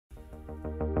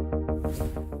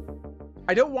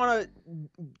I don't want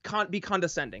to be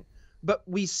condescending, but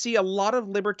we see a lot of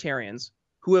libertarians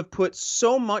who have put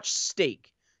so much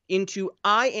stake into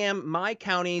I am my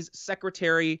county's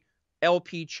secretary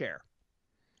LP chair.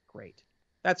 Great.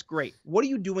 That's great. What are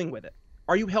you doing with it?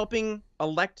 Are you helping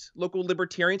elect local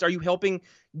libertarians? Are you helping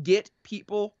get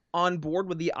people on board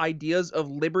with the ideas of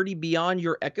liberty beyond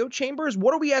your echo chambers?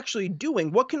 What are we actually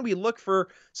doing? What can we look for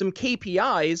some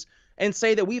KPIs and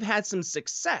say that we've had some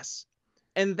success?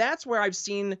 And that's where I've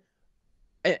seen,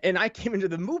 and I came into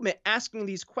the movement asking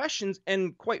these questions,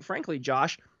 and quite frankly,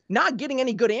 Josh, not getting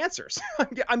any good answers.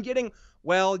 I'm getting,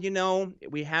 well,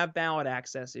 we have ballot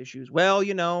access issues. Well,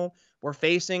 we're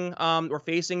facing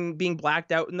being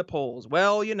blacked out in the polls.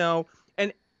 Well,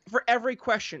 and for every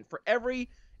question, for every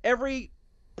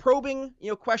probing,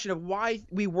 question of why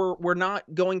we're not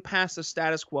going past the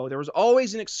status quo, there was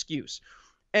always an excuse.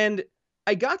 And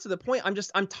I got to the point,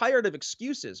 I'm tired of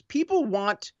excuses. People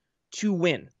want to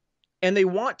win, and they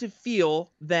want to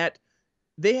feel that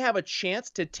they have a chance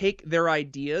to take their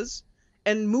ideas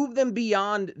and move them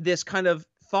beyond this kind of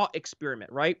thought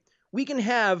experiment, right? We can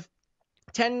have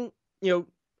 10,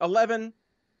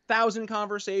 11,000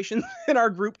 conversations in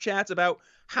our group chats about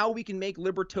how we can make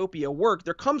Libertopia work.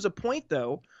 There comes a point,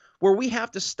 though, where we have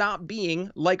to stop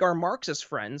being like our Marxist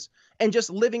friends and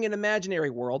just living in an imaginary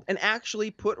world and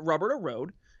actually put rubber to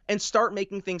road and start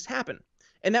making things happen.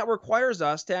 And that requires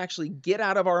us to actually get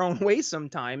out of our own way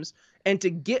sometimes and to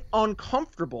get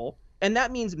uncomfortable. And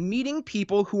that means meeting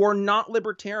people who are not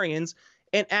libertarians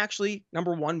and actually,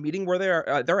 number one, meeting where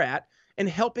they're at and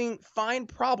helping find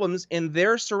problems in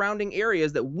their surrounding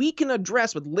areas that we can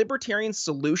address with libertarian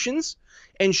solutions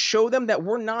and show them that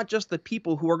we're not just the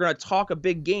people who are going to talk a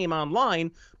big game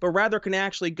online, but rather can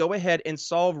actually go ahead and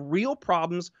solve real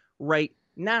problems right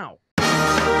now.